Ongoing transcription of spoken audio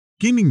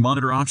Gaming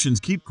monitor options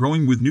keep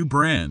growing with new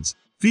brands,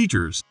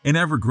 features, and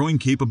ever-growing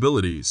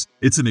capabilities.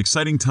 It's an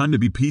exciting time to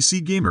be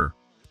PC gamer.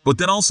 But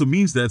that also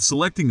means that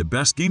selecting the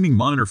best gaming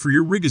monitor for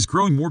your rig is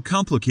growing more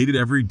complicated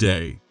every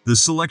day. The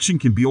selection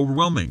can be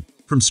overwhelming,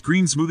 from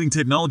screen smoothing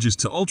technologies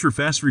to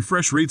ultra-fast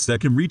refresh rates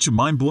that can reach a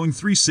mind-blowing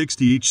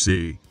 360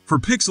 Hz. For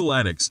pixel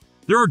addicts,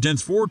 there are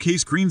dense 4K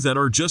screens that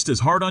are just as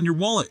hard on your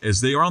wallet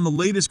as they are on the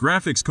latest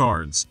graphics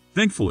cards.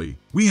 Thankfully,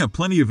 we have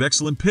plenty of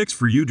excellent picks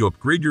for you to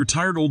upgrade your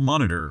tired old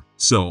monitor.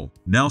 So,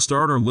 now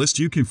start our list.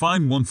 You can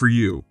find one for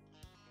you.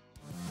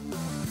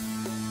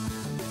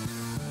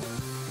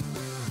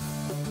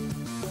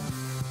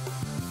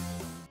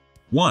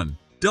 One.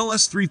 Dell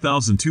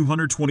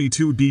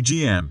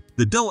S3222DGM.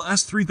 The Dell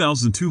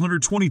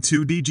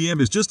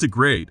S3222DGM is just a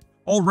great,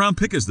 all-round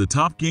pick as the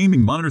top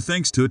gaming monitor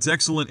thanks to its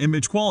excellent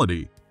image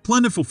quality,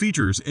 plentiful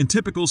features, and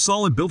typical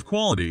solid build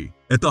quality.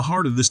 At the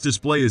heart of this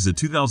display is a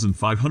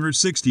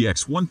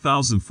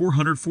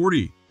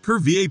 2560x1440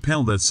 curved VA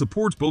panel that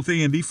supports both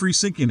AMD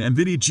FreeSync and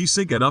NVIDIA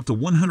G-Sync at up to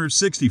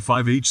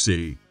 165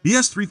 Hz. The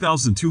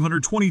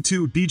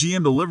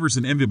S3222DGM delivers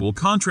an enviable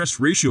contrast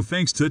ratio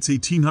thanks to its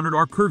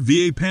 1800R curved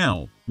VA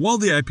panel, while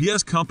the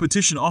IPS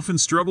competition often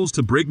struggles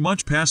to break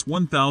much past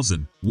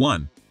 1000.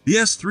 1. The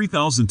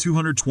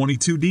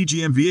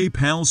S3222DGM VA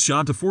panels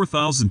shot to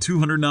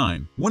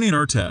 4209 in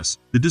our tests.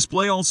 The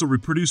display also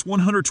reproduced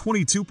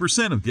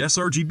 122% of the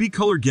sRGB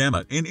color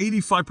gamut and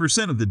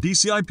 85% of the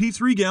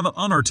DCI-P3 gamut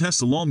on our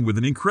tests, along with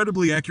an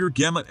incredibly accurate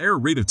gamut error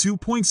rate of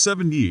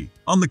 2.7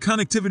 On the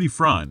connectivity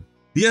front,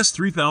 the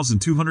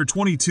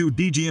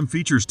S3222DGM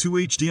features two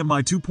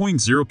HDMI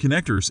 2.0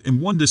 connectors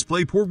and one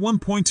DisplayPort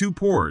 1.2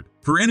 port.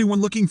 For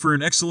anyone looking for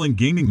an excellent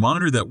gaming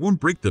monitor that won't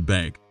break the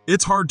bank,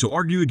 it's hard to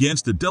argue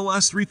against the Dell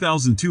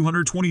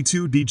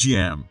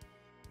S3222DGM.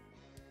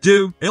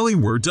 2.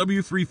 Alienware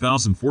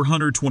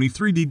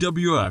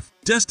AW3423DWF.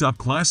 Desktop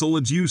class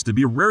OLEDs used to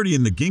be a rarity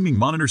in the gaming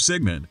monitor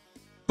segment,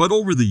 but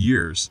over the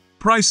years,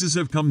 prices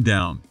have come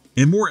down,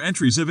 and more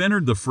entries have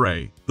entered the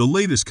fray. The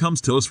latest comes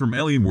to us from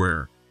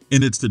Alienware,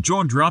 and it's the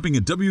jaw-dropping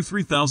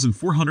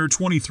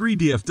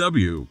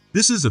AW3423DFW.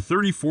 This is a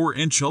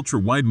 34-inch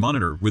ultra-wide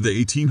monitor with a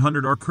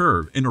 1800R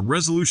curve and a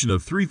resolution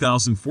of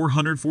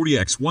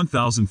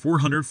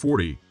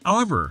 3440x1440.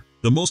 However,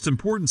 the most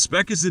important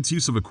spec is its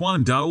use of a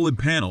quantum dot OLED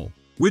panel,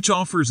 which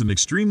offers an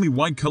extremely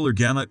wide color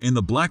gamut and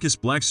the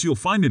blackest blacks you'll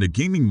find in a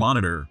gaming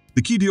monitor.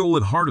 The key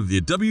OLED heart of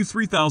the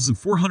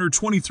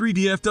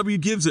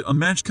AW3423DFW gives it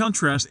unmatched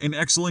contrast and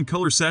excellent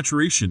color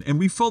saturation, and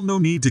we felt no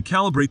need to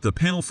calibrate the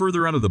panel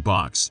further out of the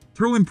box.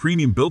 Throw in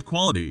premium build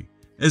quality,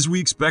 as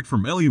we expect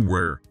from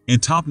Alienware,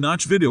 and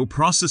top-notch video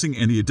processing,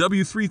 and the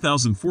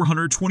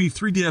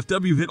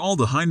AW3423DFW hit all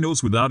the high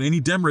notes without any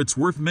demerits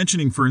worth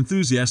mentioning for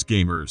enthusiast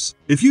gamers.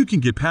 If you can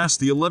get past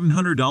the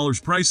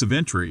 $1,100 price of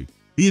entry,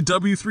 the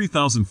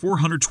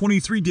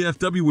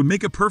AW3423DFW would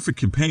make a perfect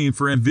companion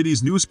for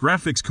NVIDIA's newest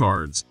graphics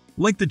cards,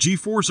 like the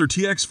GeForce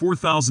RTX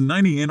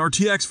 4090 and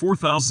RTX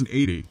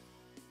 4080.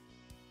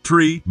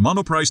 3.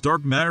 Monoprice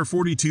Dark Matter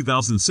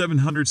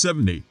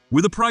 42770.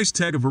 With a price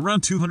tag of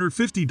around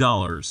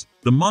 $250,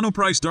 the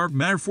Monoprice Dark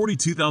Matter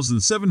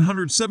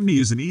 42770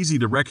 is an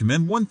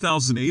easy-to-recommend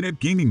 1080p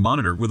gaming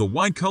monitor with a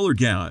wide color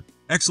gamut,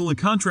 excellent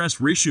contrast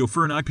ratio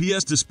for an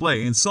IPS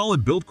display, and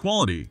solid build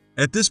quality.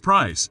 At this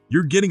price,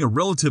 you're getting a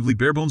relatively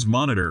bare-bones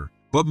monitor,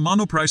 but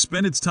Monoprice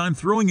spent its time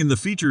throwing in the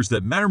features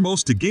that matter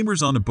most to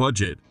gamers on a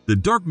budget. The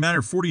Dark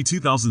Matter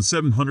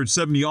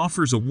 42770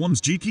 offers a 1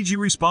 GTG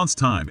response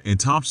time and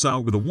tops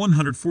out with a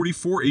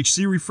 144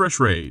 Hz refresh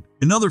rate.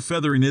 Another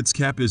feather in its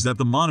cap is that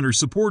the monitor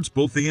supports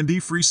both AMD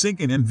FreeSync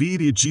and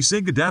NVIDIA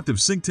G-Sync adaptive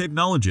sync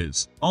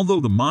technologies. Although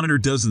the monitor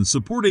doesn't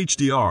support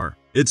HDR,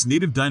 its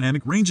native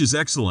dynamic range is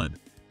excellent,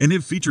 and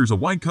it features a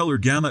wide color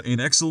gamut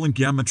and excellent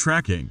gamma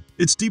tracking.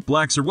 Its deep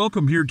blacks are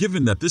welcome here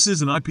given that this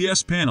is an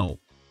IPS panel,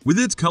 with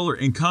its color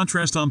and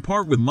contrast on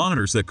par with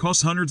monitors that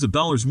cost hundreds of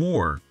dollars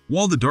more.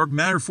 While the Dark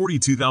Matter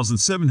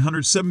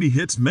 42770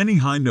 hits many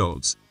high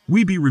notes,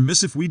 we'd be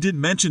remiss if we didn't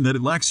mention that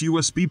it lacks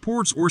USB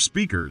ports or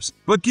speakers,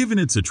 but given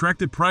its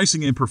attractive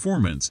pricing and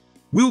performance,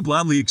 we'll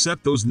gladly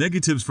accept those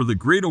negatives for the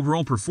great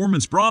overall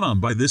performance brought on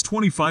by this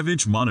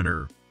 25-inch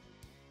monitor.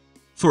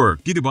 4.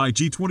 Gigabyte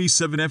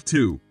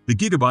G27F2. The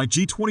Gigabyte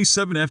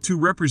G27F2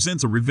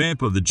 represents a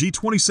revamp of the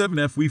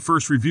G27F we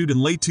first reviewed in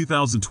late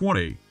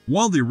 2020.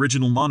 While the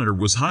original monitor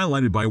was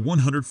highlighted by a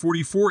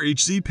 144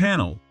 Hz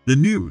panel, the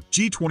new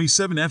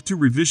G27F2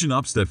 revision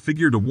ups that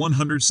figure to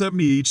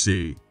 170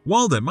 Hz.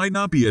 While that might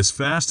not be as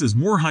fast as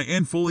more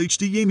high-end Full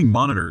HD gaming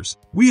monitors,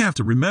 we have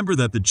to remember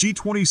that the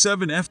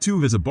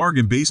G27F2 has a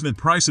bargain basement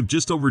price of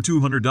just over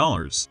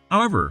 $200.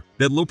 However,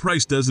 that low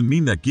price doesn't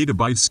mean that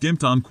Gigabyte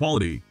skimped on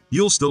quality.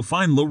 You'll still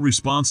find low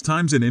response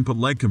times and input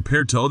lag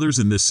compared to others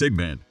in this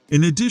segment.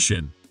 In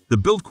addition, the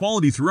build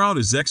quality throughout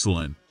is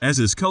excellent, as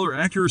is color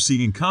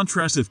accuracy and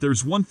contrast. If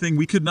there's one thing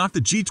we could knock the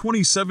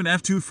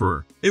G27F2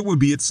 for, it would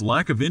be its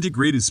lack of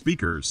integrated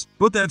speakers.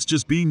 But that's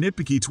just being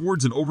nitpicky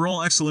towards an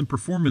overall excellent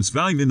performance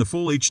value in the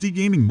Full HD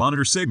gaming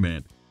monitor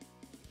segment.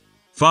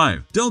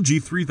 5. Dell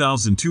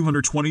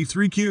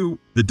G3223Q.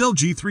 The Dell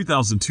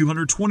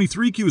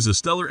G3223Q is a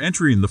stellar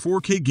entry in the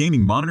 4K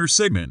gaming monitor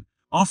segment,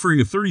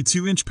 offering a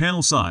 32-inch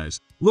panel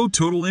size, low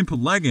total input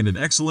lag, and an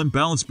excellent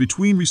balance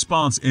between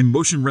response and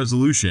motion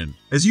resolution.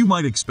 As you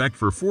might expect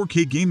for a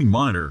 4K gaming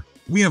monitor,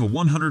 we have a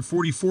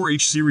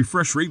 144Hz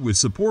refresh rate with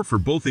support for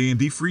both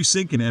AMD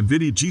FreeSync and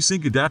NVIDIA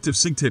G-Sync adaptive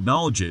sync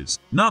technologies.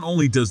 Not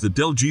only does the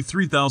Dell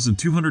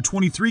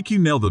G3223Q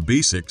nail the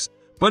basics,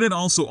 but it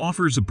also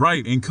offers a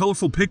bright and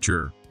colorful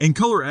picture, and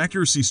color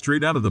accuracy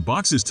straight out of the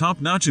box is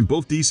top-notch in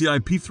both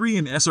DCI-P3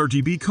 and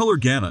sRGB color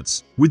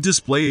gamuts. With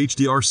display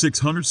HDR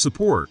 600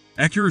 support,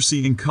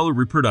 accuracy and color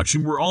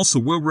reproduction were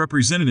also well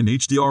represented in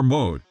HDR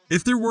mode.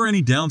 If there were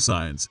any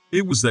downsides,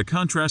 it was that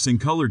contrast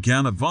and color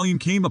gamut volume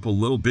came up a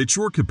little bit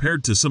short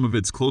compared to some of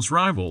its close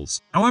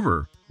rivals.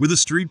 However, with a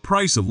street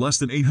price of less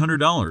than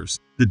 $800,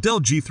 the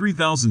Dell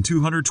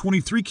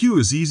G3223Q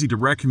is easy to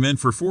recommend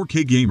for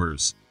 4K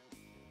gamers.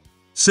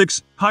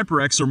 6.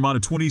 HyperX Armada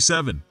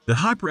 27. The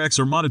HyperX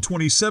Armada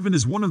 27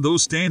 is one of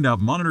those standout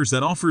monitors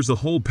that offers the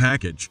whole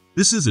package.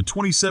 This is a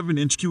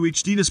 27-inch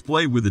QHD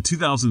display with a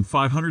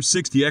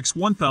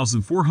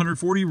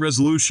 2560x1440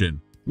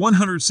 resolution,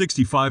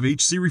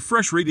 165Hz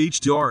refresh rate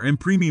HDR, and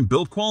premium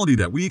build quality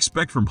that we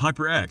expect from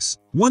HyperX.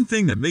 One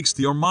thing that makes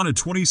the Armada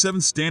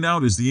 27 stand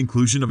out is the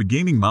inclusion of a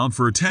gaming mount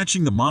for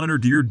attaching the monitor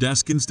to your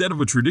desk instead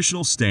of a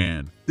traditional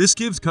stand. This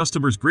gives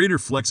customers greater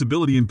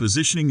flexibility in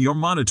positioning the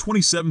Armada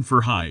 27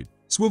 for height,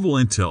 swivel,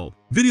 and tilt.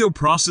 Video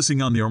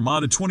processing on the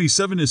Armada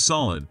 27 is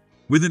solid,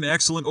 with an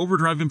excellent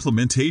overdrive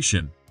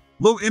implementation,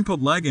 low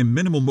input lag, and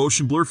minimal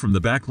motion blur from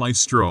the backlight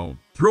strobe.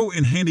 Throw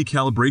in handy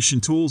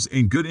calibration tools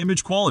and good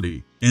image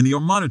quality, and the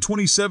Armada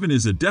 27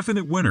 is a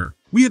definite winner.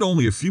 We had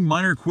only a few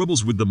minor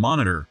quibbles with the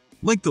monitor,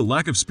 like the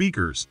lack of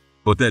speakers,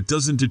 but that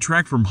doesn't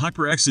detract from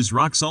HyperX's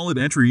rock-solid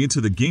entry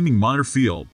into the gaming monitor field.